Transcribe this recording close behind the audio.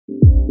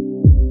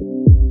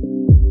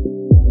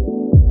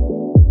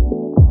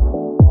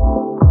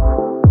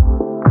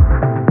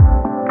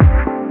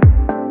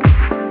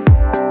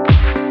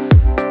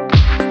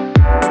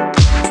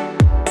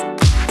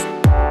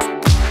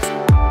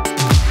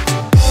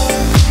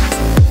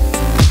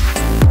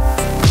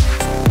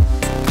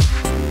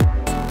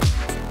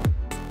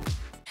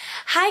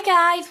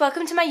guys,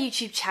 welcome to my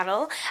YouTube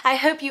channel. I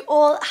hope you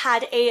all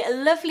had a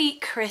lovely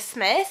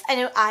Christmas. I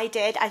know I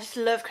did. I just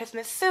love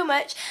Christmas so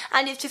much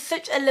and it's just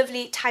such a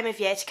lovely time of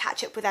year to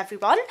catch up with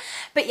everyone.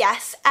 But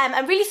yes,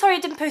 I'm really sorry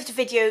I didn't post a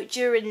video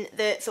during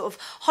the sort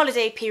of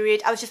holiday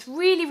period. I was just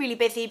really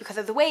busy because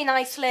I was away in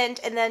Iceland,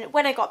 and then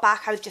when I got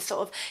back I was just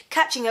sort of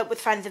catching up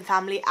with friends and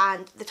family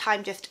and the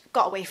time just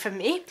got away from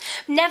me.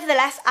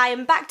 Nevertheless, I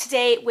am back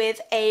today with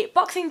a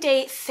Boxing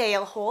Day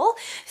sale haul.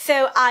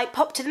 So I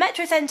popped to the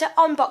Metro Centre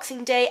on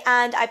Boxing Day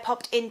and I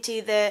popped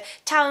into the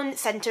town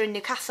centre in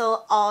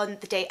Newcastle on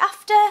the day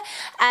after.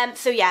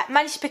 So yeah,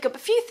 managed to pick up a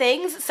few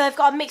things. So I've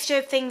got a mixture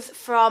of things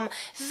from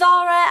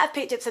Zara, I've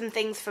picked up some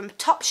things from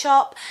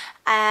TOPSHOP,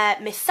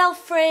 Miss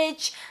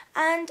Selfridge,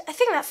 and I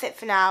think that's it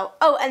for now.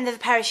 Oh, and there's a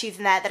pair of shoes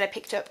in there that I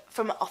picked up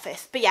from my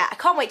office. But yeah, I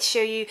can't wait to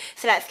show you,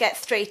 so let's get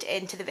straight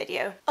into the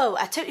video. Oh,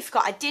 I totally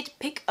forgot, I did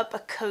pick up a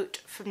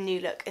coat from New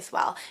Look as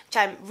well, which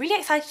I'm really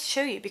excited to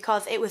show you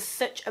because it was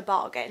such a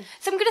bargain.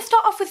 So I'm going to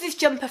start off with this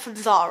jumper from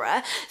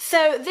Zara.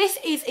 So this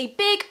is a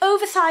big,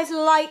 oversized,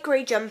 light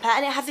grey jumper,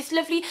 and it has this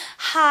lovely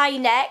high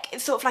neck.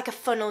 It's sort of like a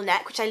funnel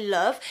neck, which I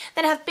love.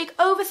 Then it has big,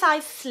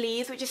 oversized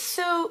sleeves, which is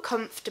so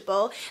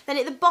comfortable. Then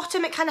at the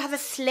bottom, it kind of has a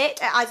slit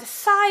at either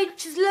side,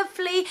 which is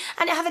lovely,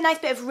 and it has a nice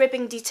bit of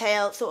ribbing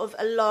detail sort of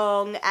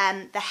along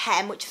the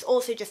hem, which is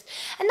also just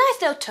a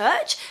nice little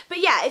touch. But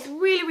yeah, it's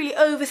really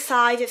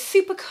oversized, it's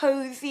super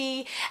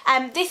cozy.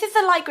 This is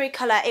the light grey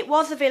colour. It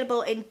was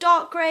available in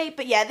dark grey,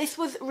 but yeah, this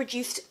was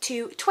reduced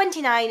to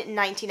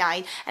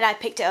 £29.99 and I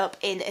picked it up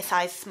in a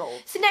size small.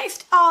 So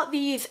next are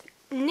these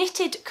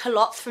knitted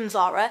culottes from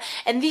Zara,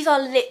 and these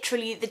are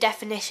literally the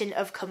definition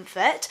of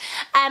comfort.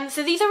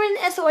 So these are in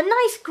a sort of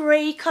nice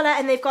grey colour,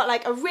 and they've got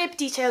like a rib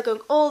detail going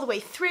all the way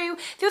through.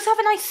 They also have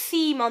a nice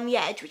seam on the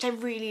edge, which I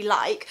really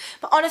like.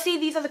 But honestly,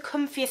 these are the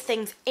comfiest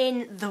things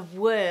in the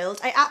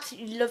world. I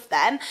absolutely love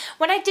them.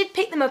 When I did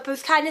pick them up, I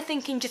was kind of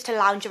thinking just to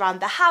lounge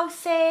around the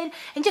house in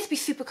and just be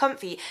super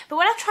comfy. But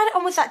when I tried it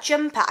on with that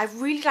jumper, I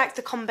really liked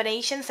the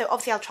combination, so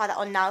obviously I'll try that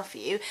on now for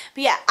you.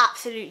 But yeah,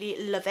 absolutely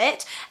love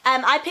it.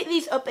 I picked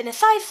these up in a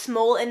size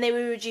small and they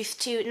were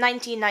reduced to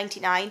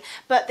 £19.99,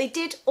 but they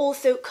did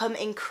also come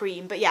in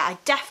cream. But yeah, I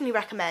definitely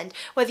recommend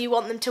whether you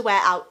want them to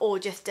wear out or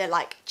just to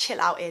like chill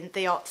out in.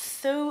 They are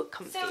so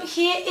comfy. So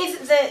here is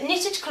the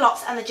knitted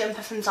culottes and the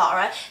jumper from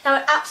Zara. Now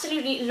I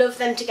absolutely love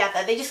them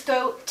together. They just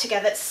go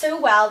together so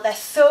well. They're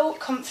so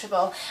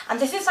comfortable, and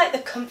this is like the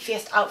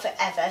comfiest outfit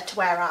ever to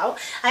wear out.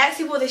 I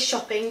actually wore this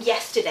shopping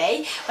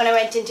yesterday when I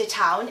went into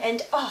town,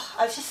 and oh,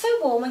 I was just so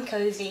warm and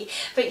cozy.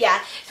 But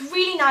yeah, it's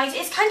really nice.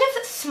 It's kind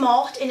of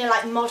smart in a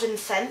like modern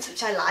sense,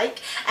 which I like.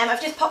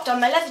 I've just popped on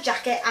my leather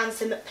jacket and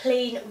some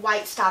plain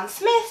white Stan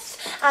Smiths,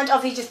 and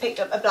obviously just picked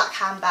up a black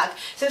handbag.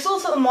 So it's all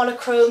sort of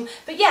monochrome,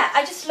 but yeah,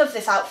 I just love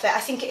this outfit. I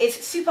think it is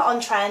super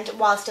on trend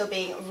while still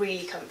being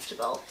really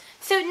comfortable.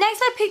 So next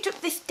I picked up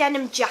this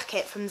denim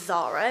jacket from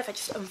Zara, if I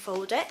just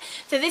unfold it.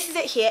 So this is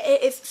it here.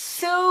 It is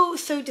so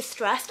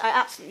distressed. I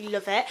absolutely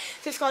love it.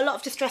 So it's got a lot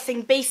of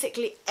distressing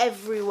basically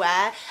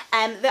everywhere.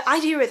 The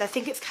idea is I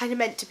think it's kind of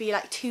meant to be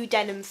like two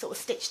denims sort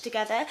of stitched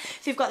together.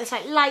 So you've got this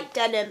like light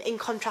denim in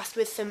contrast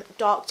with some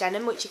dark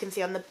denim, which you can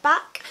see on the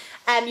back.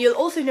 You'll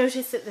also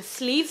notice that the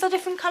sleeves are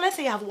different colours,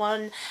 so you have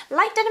one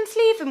light denim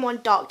sleeve and one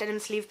dark denim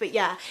sleeve. But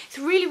yeah, it's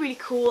really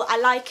cool. I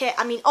like it.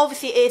 I mean,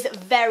 obviously it is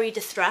very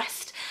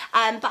distressed,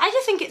 but I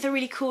just think it's a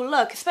really cool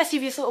look, especially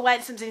if you're sort of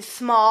wearing something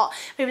smart,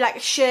 maybe like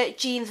a shirt,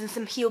 jeans and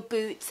some heel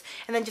boots,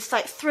 and then just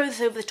like throw this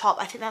over the top.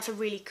 I think that's a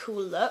really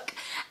cool look.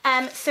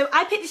 So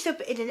I picked this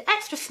up in an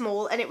extra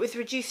small, and it was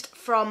reduced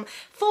from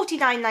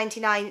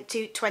 £49.99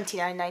 to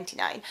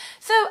 £29.99.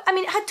 So I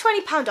mean, it had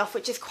 £20 off,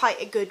 which is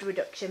quite a good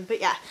reduction. But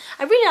yeah,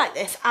 I really like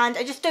this, and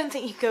I just don't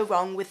think you can go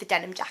wrong with the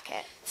denim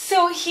jacket.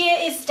 So here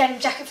is the denim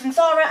jacket from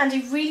Zara, and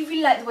I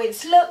really like the way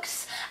this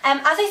looks. As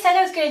I said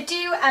I was going to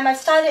do, I've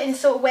styled it in a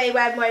sort of way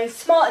where I'm wearing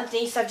smart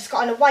underneath, so I've just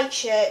got on a white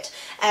shirt,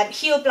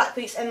 heel black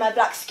boots and my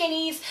black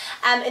skinnies,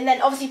 and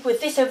then obviously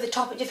with this over the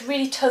top, it just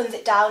really tones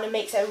it down and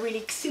makes it a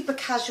really super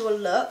casual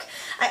look.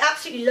 I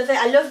absolutely love it.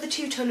 I love the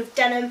two-tone of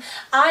denim.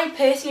 I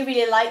personally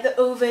really like the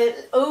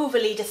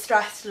overly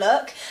distressed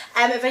look.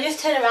 If I just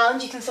turn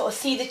around, you can sort of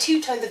see the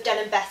two tones of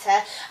denim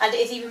better, and it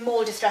is even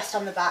more distressed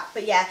on the back.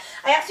 But yeah,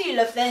 I absolutely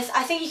love this.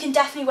 I think you can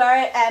definitely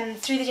wear it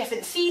through the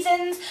different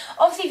seasons.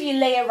 Obviously if you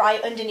layer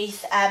right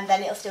underneath,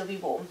 then it'll still be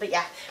warm. But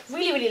yeah,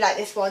 really like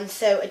this one,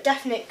 so a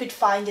definite good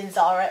find in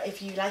Zara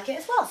if you like it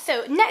as well.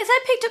 So next I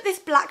picked up this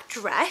black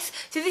dress.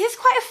 So this is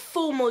quite a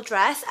formal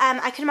dress.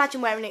 I can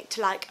imagine wearing it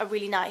to like a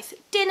really nice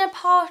dinner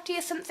party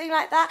or something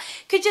like that.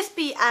 Could just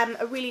be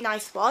a really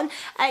nice one.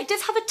 It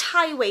does have a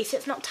tie waist, so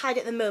it's not tied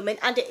at the moment,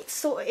 and it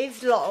sort of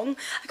is long.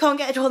 I can't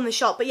get it all in the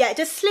shop, but yeah, it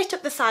does slit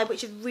up the side,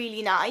 which is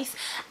really nice.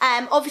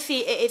 Obviously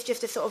it is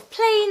just a sort of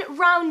plain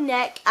round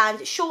neck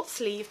and short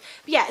sleeve,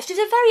 but yeah, it's just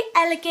a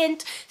very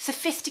elegant,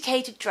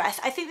 sophisticated dress.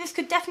 I think this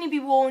could definitely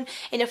be worn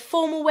in a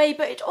formal way,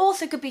 but it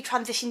also could be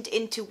transitioned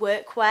into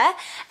workwear.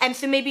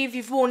 So maybe if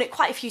you've worn it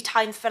quite a few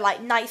times for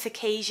like nice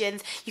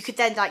occasions, you could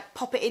then like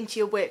pop it into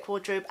your work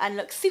wardrobe and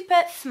look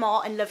super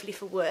smart and lovely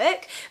for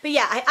work. But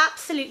yeah, I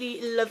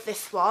absolutely love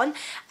this one.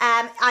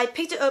 I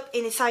picked it up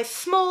in a size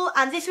small,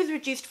 and this was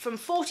reduced from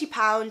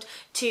 £40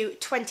 to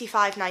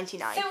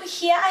 £25.99. So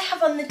here I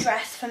have on the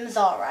dress from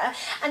Zara,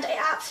 and I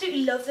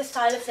absolutely love the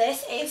style of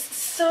this. It's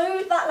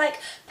so that like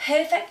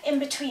perfect in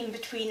between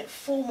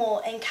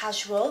formal and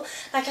casual.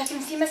 Like I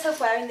can see myself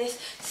wearing this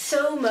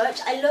so much.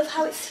 I love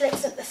how it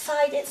slits up the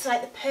side. It's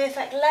like the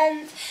perfect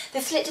length.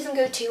 The slit doesn't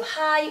go too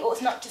high, or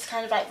it's not just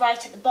kind of like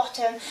right at the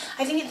bottom.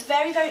 I think it's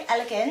very, very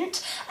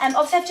elegant.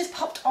 Obviously I've just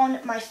popped on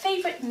my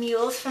favourite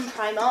mules from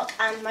Primark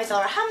and my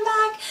Zara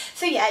handbag.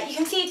 So yeah, you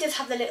can see it does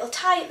have the little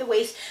tie at the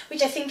waist,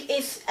 which I think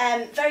is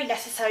very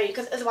necessary,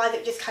 because otherwise it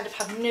would just kind of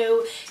have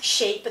no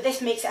shape, but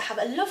this makes it have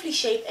a lovely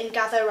shape and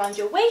gather around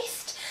your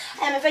waist.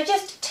 If I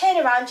just turn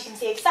around, you can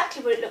see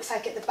exactly what it looks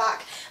like at the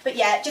back. But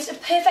yeah, just a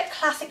perfect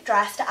classic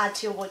dress to add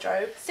to your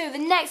wardrobe. So the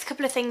next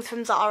couple of things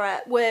from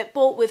Zara were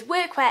bought with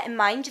workwear in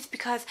mind, just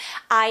because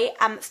I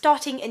am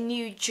starting a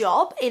new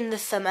job in the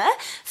summer.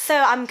 So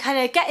I'm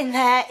kind of getting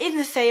there in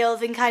the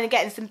sales and kind of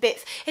getting some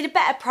bits at a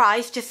better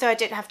price, just so I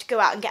don't have to go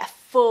out and get a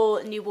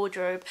full new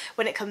wardrobe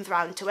when it comes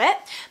around to it.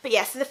 But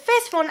yeah, so the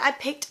first one I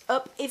picked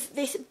up is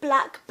this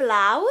black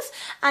blouse,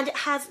 and it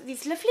has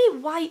these lovely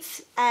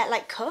white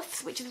like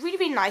cuffs, which is really,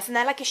 really nice, and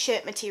they're like a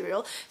shirt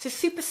material, so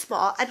super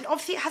smart. And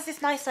obviously it has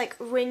this nice like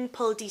ring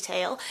pull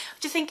detail,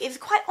 which I think is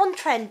quite on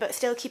trend, but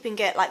still keeping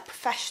it like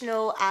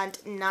professional and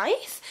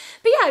nice.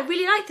 But yeah, I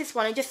really like this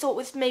one. I just thought it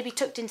was maybe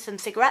tucked into some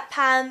cigarette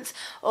pants,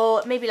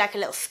 or maybe like a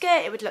little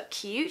skirt, it would look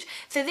cute.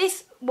 So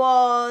this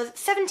was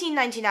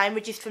 £17.99,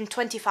 reduced from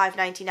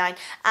 £25.99,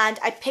 and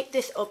I picked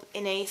this up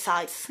in a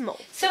size small.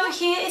 So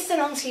here is the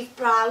long sleeve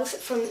blouse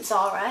from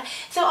Zara.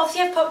 So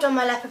obviously I've popped on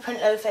my leopard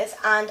print loafers,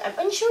 and I'm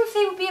unsure if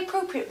they would be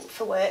appropriate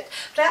for work,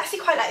 but I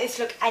actually quite like this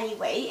look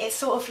anyway. It's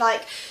sort of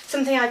like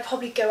something I'd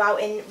probably go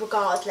out in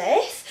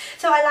regardless.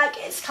 So I like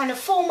it's kind of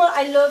formal.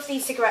 I love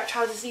these cigarette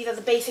trousers. These are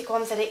the basic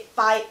ones that I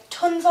buy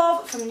tons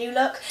of from New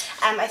Look.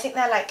 I think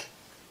they're like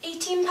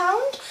 £18.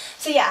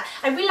 So yeah,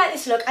 I really like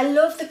this look. I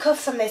love the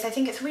cuffs on this. I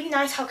think it's really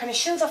nice how it kind of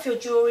shows off your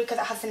jewellery because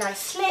it has a nice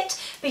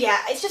slit. But yeah,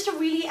 it's just a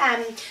really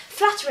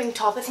flattering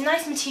top. It's a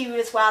nice material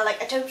as well.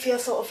 Like I don't feel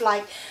sort of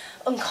like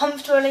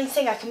uncomfortable or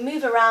anything. I can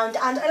move around,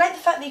 and I like the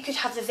fact that you could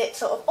have the zip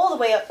sort of all the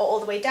way up or all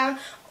the way down,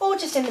 or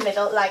just in the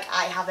middle like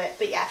I have it.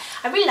 But yeah,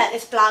 I really like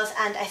this blouse,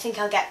 and I think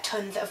I'll get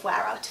tons of wear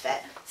out of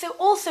it. So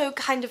also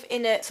kind of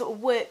in a sort of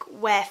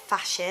workwear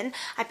fashion,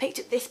 I picked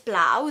up this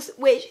blouse,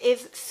 which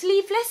is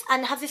sleeveless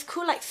and has this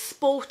cool like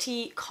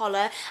sporty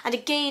collar, and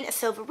again a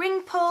silver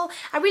ring pull.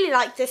 I really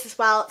like this as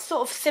well,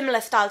 sort of similar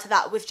style to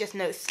that with just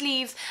no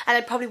sleeves, and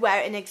I'd probably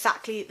wear it in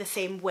exactly the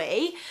same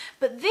way.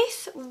 But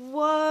this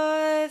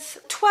was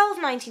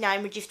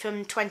 £12.99, reduced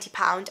from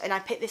 £20, and I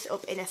picked this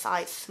up in a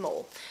size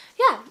small.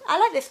 Yeah, I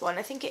like this one.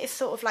 I think it is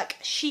sort of like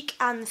chic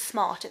and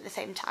smart at the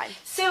same time.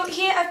 So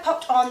here I've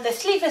popped on the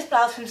sleeveless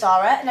blouse from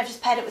Zara, and I've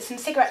just paired it with some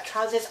cigarette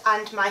trousers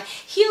and my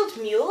heeled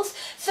mules.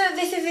 So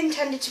this is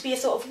intended to be a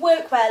sort of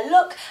workwear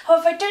look.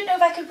 However, I don't know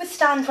if I could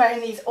withstand wearing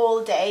these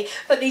all day,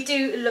 but they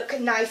do look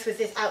nice with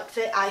this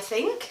outfit, I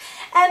think.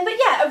 But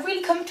yeah, a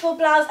really comfortable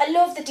blouse. I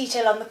love the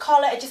detail on the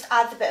collar. It just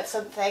adds a bit of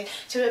something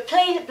to a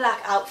plain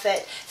black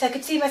outfit. So I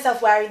could see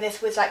myself wearing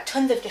this with like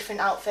tons of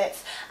different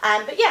outfits.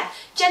 But yeah,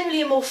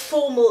 generally a more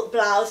formal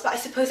blouse, but I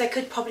suppose I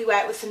could probably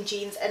wear it with some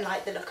jeans and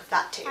like the look of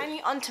that too.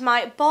 Finally onto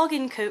my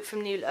bargain coat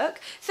from New Look.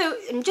 So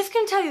I'm just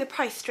going to tell you the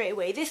price straight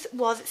away. This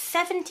was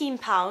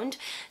 £17,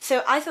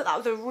 so I thought that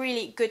was a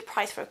really good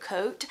price for a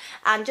coat.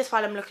 And just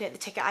while I'm looking at the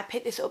ticket, I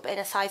picked this up in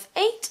a size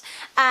 8.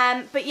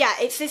 But yeah,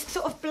 it's this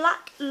sort of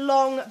black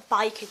long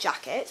biker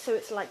jacket, so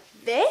it's like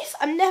this.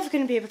 I'm never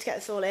going to be able to get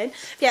this all in.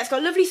 But yeah, it's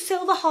got lovely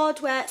silver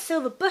hardware,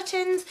 silver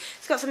buttons.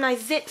 It's got some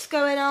nice zips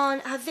going on.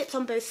 It has zips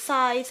on both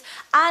sides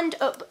and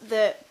up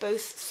the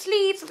both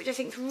sleeves, which I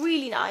think is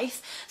really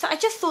nice. So I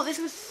just thought this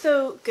was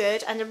so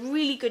good and a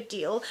really good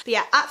deal. But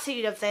yeah,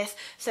 absolutely love this.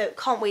 So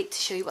can't wait to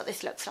show you what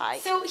this looks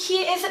like. So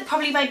here is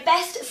probably my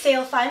best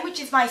sale find, which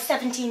is my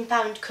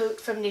 £17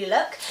 coat from New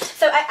Look.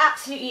 So I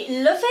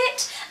absolutely love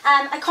it.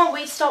 I can't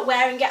wait to start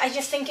wearing it. I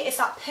just think it is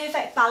that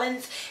perfect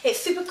balance. It's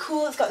super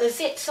cool. It's got the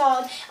zips on.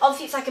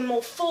 Obviously it's like a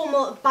more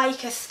formal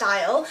biker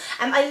style.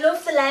 I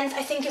love the length.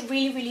 I think it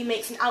really, really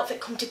makes an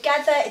outfit come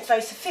together. It's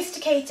very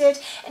sophisticated,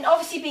 and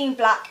obviously being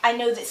black, I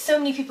know that so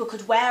many people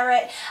could wear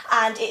it,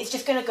 and it's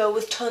just going to go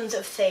with tons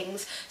of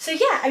things. So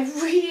yeah, I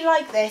really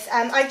like this.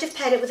 I've just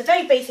paired it with a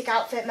very basic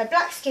outfit, my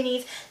black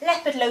skinnies,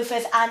 leopard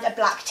loafers and a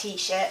black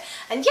t-shirt.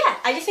 And yeah,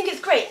 I just think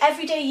it's great.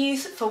 Everyday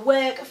use, for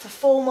work, for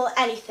formal,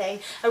 anything.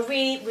 A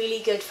really,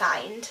 really good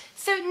find.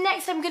 So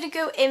next I'm going to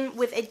go in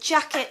with a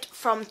jacket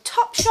from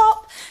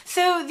TOPSHOP.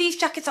 So these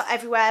jackets are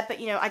everywhere, but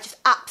you know, I just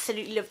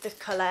absolutely love this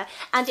colour,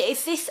 and it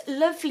is this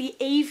lovely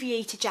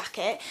aviator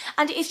jacket,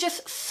 and it is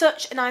just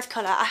such a nice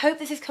colour. I hope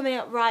this is coming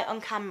up right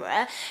on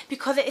camera,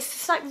 because it is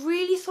just like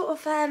really sort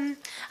of, I don't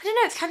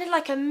know, it's kind of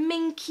like a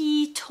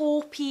minky,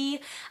 taupey,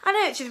 I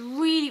don't know, it's just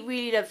really,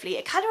 really lovely.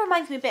 It kind of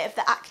reminds me a bit of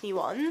the Acne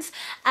ones,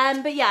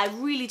 but yeah, I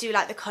really do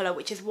like the colour,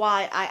 which is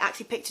why I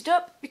actually picked it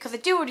up, because I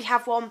do already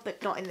have one,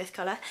 but not in this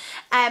colour.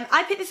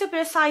 I picked this up in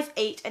a size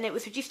 8, and it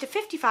was reduced to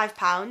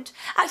 £55.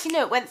 Actually,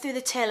 no, it went through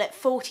the till at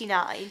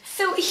 £49.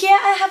 So here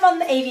I have on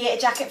the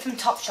aviator jacket from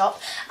Topshop,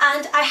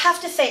 and I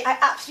have to say I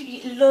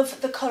absolutely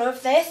love the colour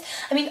of this.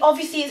 I mean,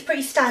 obviously it's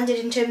pretty standard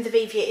in terms of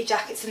aviator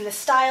jackets and the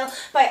style,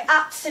 but I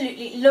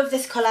absolutely love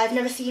this colour. I've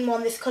never seen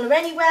one this colour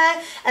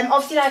anywhere.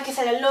 Obviously, like I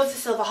said, I love the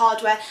silver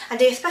hardware,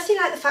 and I especially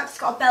like the fact it's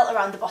got a belt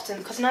around the bottom,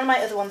 because none of my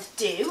other ones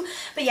do.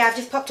 But yeah, I've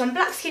just popped on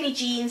black skinny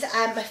jeans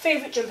and my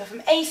favourite jumper from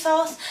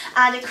ASOS,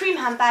 and a cream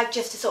handbag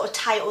just to sort of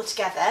tie it all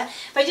together.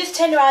 If I just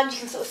turn around, you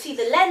can sort of see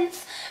the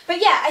length. But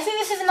yeah, I think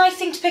this is a nice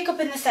thing to pick up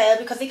in the sale,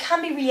 because they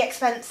can be really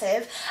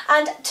expensive,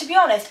 and to be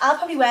honest, I'll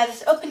probably wear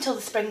this up until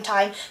the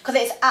springtime, because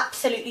it is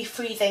absolutely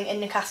freezing in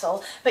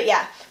Newcastle. But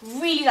yeah,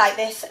 really like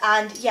this,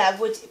 and yeah,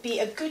 would be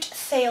a good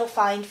sale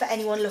find for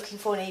anyone looking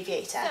for an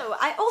aviator. So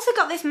I also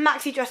got this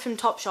maxi dress from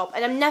Topshop,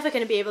 and I'm never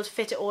going to be able to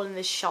fit it all in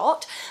this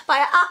shot, but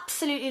I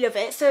absolutely love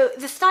it. So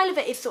the style of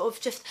it is sort of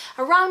just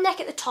a round neck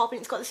at the top, and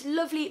it's got this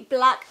lovely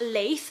black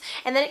lace,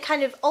 and then it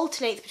kind of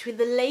alternates between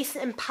the lace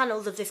and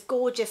panels of this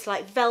gorgeous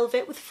like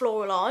velvet with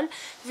floral on.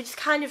 If I just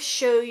kind of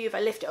show you, if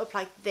I lift it up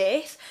like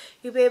this,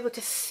 you'll be able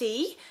to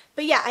see.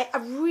 But yeah, I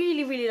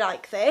really, really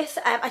like this.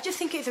 I just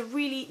think it's a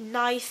really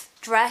nice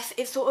dress.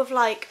 It's sort of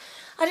like,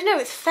 I don't know,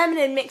 it's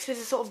feminine mixed with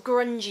a sort of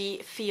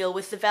grungy feel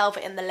with the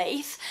velvet and the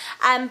lace.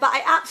 But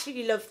I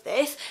absolutely love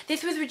this.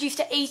 This was reduced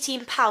to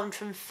 £18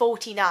 from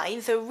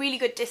 £49, so a really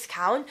good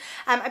discount.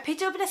 I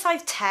picked it up in a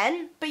size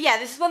 10, but yeah,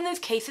 this is one of those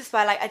cases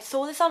where like I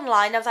saw this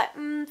online, I was like,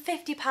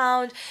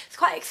 £50, it's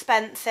quite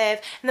expensive.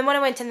 And then when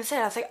I went in the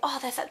sale, I was like, oh,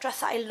 there's that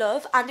dress that I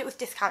love, and it was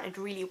discounted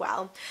really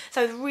well.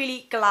 So I was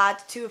really glad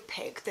to have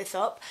picked this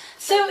up.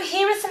 So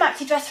here is the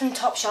maxi dress from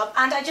Topshop,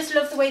 and I just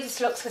love the way this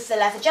looks with the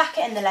leather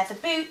jacket and the leather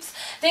boots.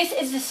 This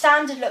is the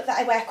standard look that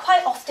I wear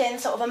quite often,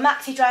 sort of a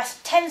maxi dress,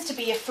 tends to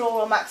be a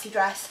floral maxi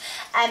dress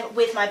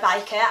with my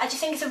biker. I just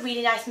think it's a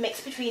really nice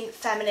mix between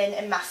feminine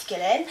and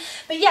masculine.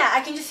 But yeah,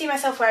 I can just see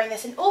myself wearing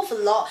this an awful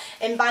lot,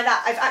 and by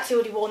that I've actually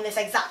already worn this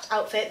exact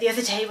outfit the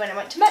other day when I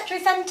went to Metro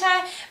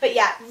Centre. But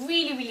yeah,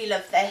 really, really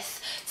love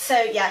this.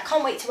 So yeah,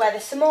 can't wait to wear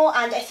this some more,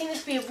 and I think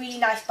this will be a really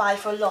nice buy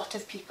for a lot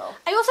of people.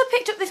 I also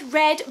picked up this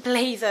red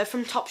blazer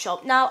from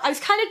Topshop. Now, I was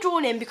kind of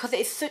drawn in because it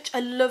is such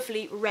a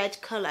lovely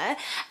red colour.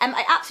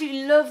 I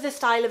absolutely love the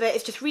style of it.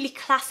 It's just really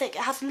classic.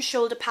 It has some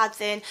shoulder pads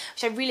in,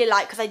 which I really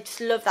like, because I just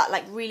love that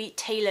like really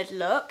tailored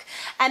look.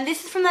 And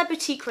this is from their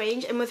boutique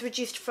range, and was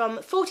reduced from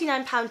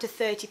 £49 to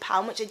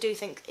 £30, which I do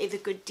think is a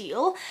good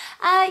deal.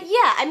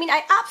 Yeah, I mean,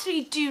 I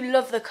absolutely do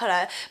love the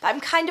colour, but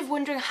I'm kind of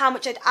wondering how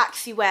much I'd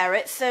actually wear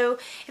it. So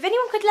if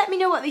anyone could let me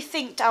know what they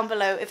think down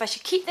below, if I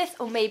should keep this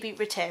or maybe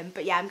return.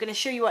 But yeah, I'm going to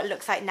show you what it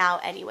looks like now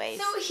anyways.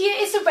 So here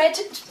is the red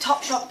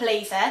Topshop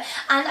blazer,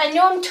 and I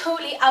know I'm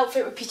totally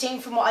outfit repeating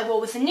from what I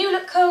wore with the new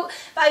look coat,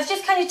 but I was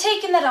just kind of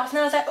taking that off, and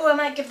I was like, oh, I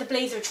might give the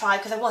blazer a try,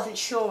 because I wasn't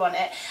sure on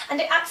it, and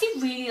I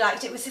actually really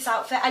liked it with this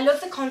outfit. I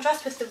love the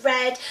contrast with the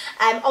red,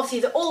 obviously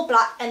the all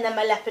black, and then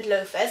my leopard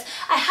loafers.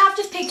 I have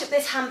just picked up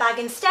this handbag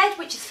instead,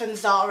 which is from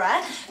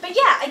Zara, but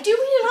yeah, I do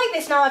really like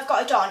this now I've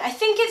got it on. I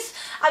think it's,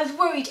 I was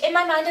worried, in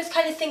my mind I was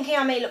kind of thinking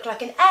I may look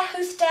like an air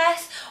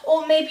hostess,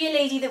 or maybe a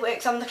lady that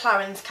works on the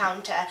Clarins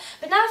counter,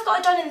 but now I've got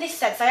it on in this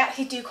sense, I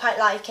actually do quite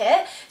like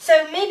it,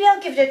 so maybe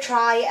I'll give it a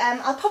try.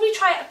 I'll probably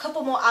try a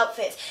couple more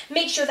outfits,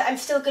 make sure that I'm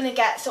still going to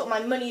get sort of my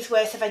money's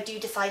worth if I do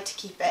decide to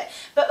keep it.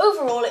 But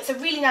overall, it's a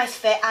really nice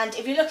fit, and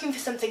if you're looking for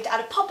something to add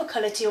a pop of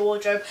colour to your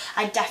wardrobe,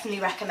 I definitely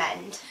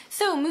recommend.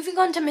 So moving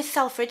on to Miss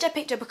Selfridge, I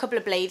picked up a couple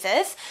of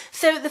blazers.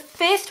 So the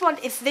first one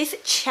is this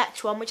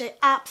checked one, which I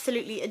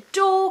absolutely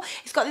adore.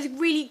 It's got this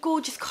really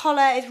gorgeous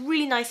collar, it's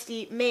really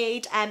nicely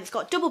made, and it's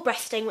got double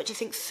breasting, which I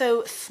think is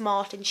so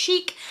smart and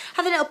chic.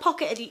 Has a little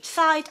pocket at each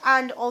side,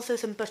 and also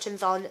some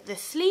buttons on the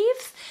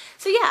sleeves.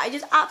 So yeah, I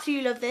just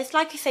absolutely love this.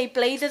 Like I say,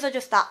 blazers are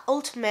just that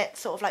ultimate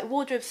sort of like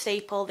wardrobe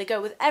staple. They go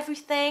with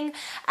everything.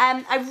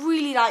 I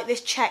really like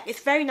this check.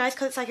 It's very nice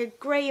because it's like a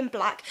grey and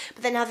black,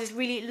 but then it has this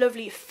really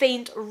lovely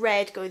faint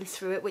red going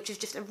through it, which is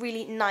just a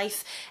really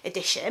nice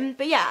addition.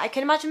 But yeah, I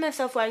can imagine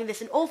myself wearing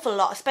this an awful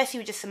lot, especially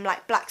with just some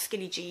like black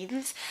skinny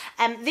jeans.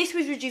 This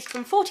was reduced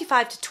from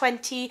 45 to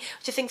 20,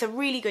 which I think is a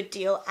really good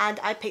deal,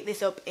 and I picked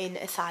this up in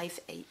a size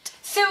 8.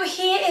 So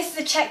here is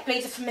the check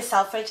blazer from Miss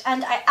Selfridge,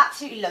 and I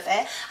absolutely love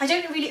it. I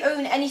don't really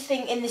own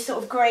anything in this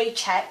sort of grey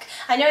check.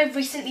 I know I've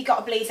recently got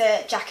a blazer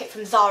jacket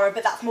from Zara,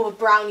 but that's more of a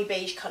brownie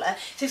beige colour,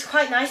 so it's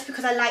quite nice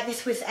because I like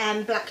this with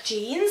black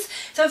jeans.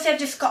 So obviously I've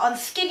just got on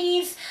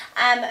skinnies,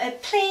 a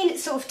plain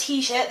sort of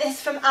t-shirt. This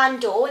is from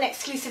Andor, an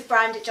exclusive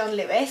brand at John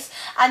Lewis,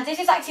 and this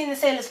is actually in the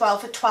sale as well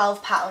for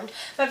 £12.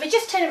 But if I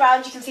just turn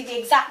around, you can see the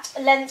exact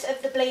length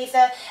of the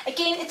blazer.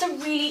 Again, it's a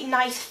really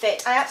nice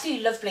fit. I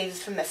absolutely love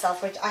blazers from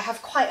Selfridge. I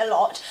have quite a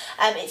lot.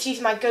 It's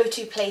usually my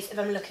go-to place if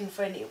I'm looking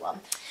for a new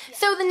one.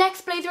 So the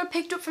next blazer I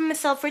picked up from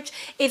Selfridge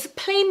is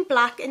plain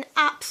black, and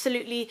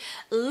absolutely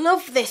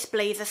love this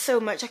blazer so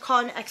much. I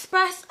can't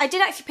express. I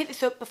did actually pick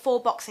this up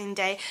before Boxing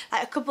Day,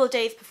 like a couple of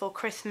days before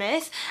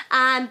Christmas,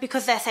 and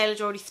because their sale had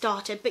already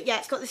started. But yeah,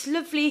 it's got this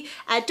lovely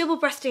double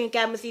breasting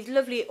again with these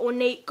lovely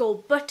ornate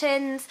gold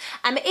buttons.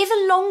 It is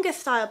a longer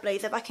style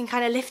blazer, but I can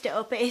kind of lift it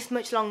up. It is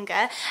much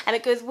longer, and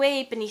it goes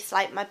way beneath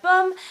like my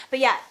bum. But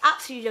yeah,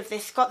 absolutely love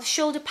this. It's got the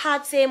shoulder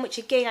pads in, which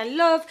again I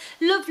love.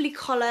 Lovely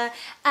collar.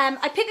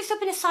 I picked this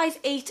up in a size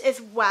 8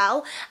 as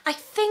well. I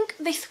think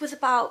this was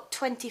about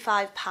 £25,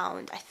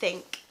 I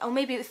think, or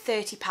maybe it was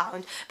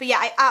 £30. But yeah,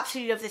 I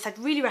absolutely love this. I'd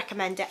really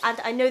recommend it, and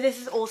I know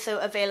this is also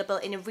available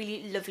in a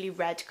really lovely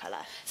red colour.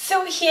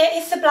 So here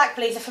is the black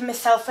blazer from Miss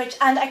Selfridge,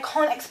 and I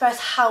can't express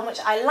how much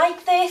I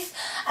like this.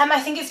 I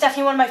think it's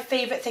definitely one of my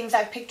favourite things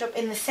I've picked up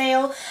in the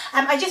sale.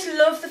 I just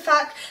love the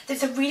fact that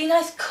it's a really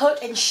nice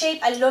cut and shape.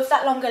 I love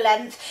that longer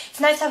length. It's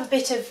nice to have a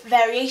bit of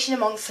variation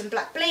amongst some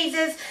black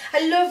blazers.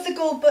 I love the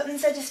gold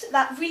buttons. They're just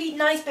that really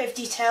nice bit of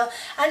detail,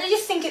 and I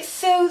just think it's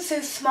so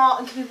smart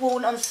and can be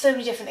worn on so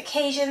many different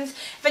occasions.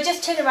 If I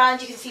just turn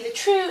around, you can see the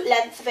true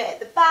length of it at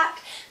the back.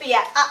 But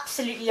yeah,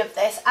 absolutely love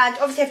this. And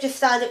obviously I've just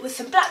styled it with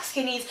some black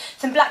skinnies,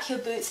 some black heel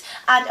boots,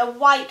 and a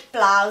white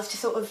blouse to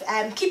sort of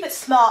keep it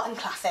smart and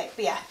classic.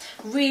 But yeah,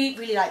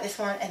 really like this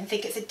one, and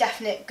think it's a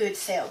definite good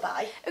sale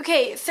buy.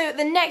 Okay, so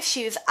the next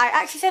shoes, I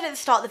actually said at the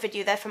start of the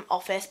video they're from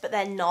Office, but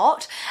they're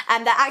not.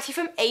 And they're actually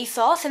from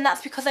ASOS, and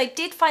that's because I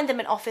did find them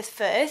in Office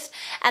first,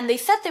 and they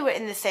said they were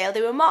in the sale,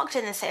 they were marked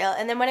in the sale,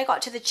 and then when I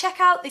got to the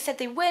checkout, they said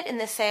they weren't in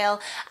the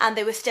sale, and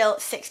they were still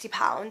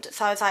 £60.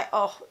 So I was like,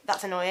 oh,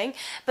 that's annoying.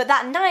 But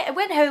that night I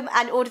went home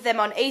and ordered them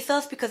on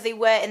ASOS because they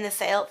were in the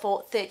sale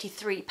for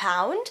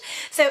 £33.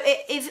 So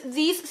it is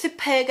these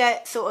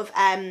Superga sort of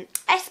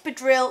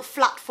espadrille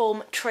flat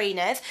form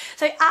trainers.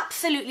 So I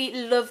absolutely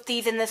loved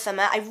these in the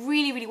summer. I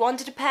really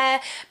wanted a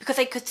pair because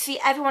I could see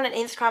everyone on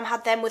Instagram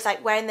had them, was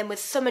like wearing them with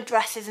summer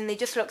dresses, and they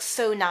just look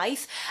so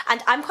nice.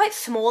 And I'm quite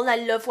small and I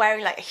love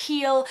wearing like a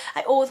heel.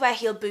 I always wear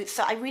heel boots,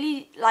 so I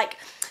really like,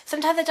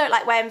 sometimes I don't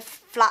like wearing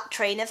flat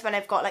trainers when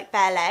I've got like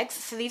bare legs,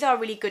 so these are a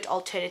really good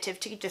alternative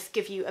to just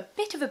give you a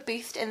bit of a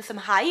boost and some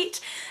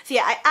height. So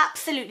yeah, I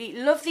absolutely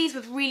love these.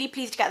 Was really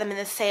pleased to get them in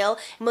the sale,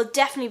 and we'll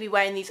definitely be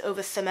wearing these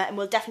over summer, and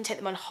we'll definitely take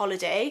them on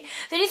holiday.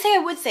 The only thing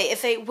I would say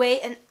is they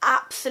weigh an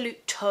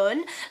absolute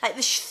ton. Like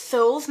the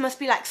soles must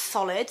be like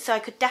solid, so I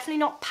could definitely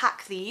not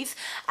pack these.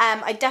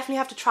 I definitely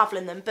have to travel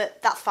in them,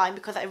 but that's fine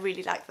because I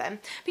really like them.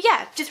 But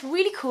yeah, just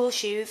really cool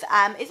shoes.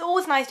 It's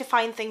always nice to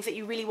find things that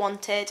you really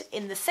wanted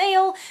in the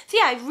sale. So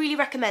yeah, I really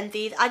recommend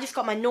these. I just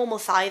got my normal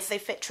size. They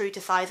fit true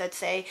to size, I'd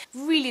say.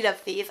 Really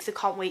love these, so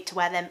can't wait to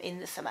wear them in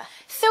the summer.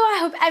 So I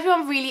hope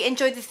everyone really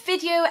enjoyed this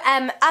video.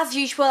 As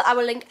usual, I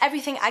will link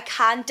everything I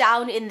can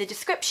down in the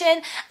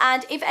description,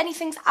 and if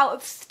anything's out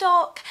of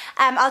stock,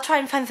 I'll try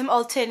and find some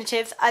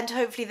alternatives, and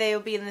hopefully they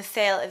will be in the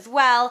sale as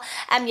well.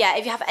 Yeah,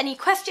 if you have any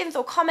questions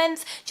or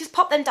comments, just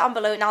pop them down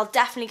below and I'll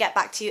definitely get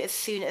back to you as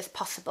soon as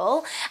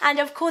possible. And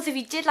of course, if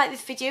you did like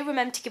this video,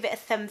 remember to give it a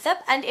thumbs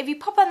up, and if you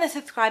pop on the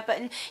subscribe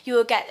button, you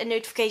will get a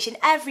notification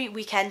every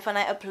weekend when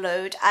I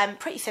upload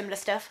pretty similar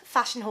stuff.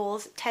 Fashion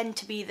hauls tend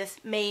to be this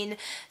main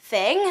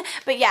thing.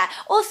 But yeah,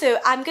 also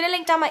I'm going to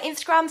link down my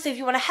Instagram, so if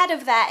you want to head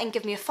over there and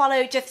give me a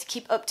follow just to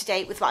keep up to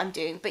date with what I'm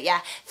doing. But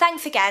yeah,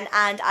 thanks again,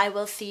 and I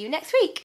will see you next week.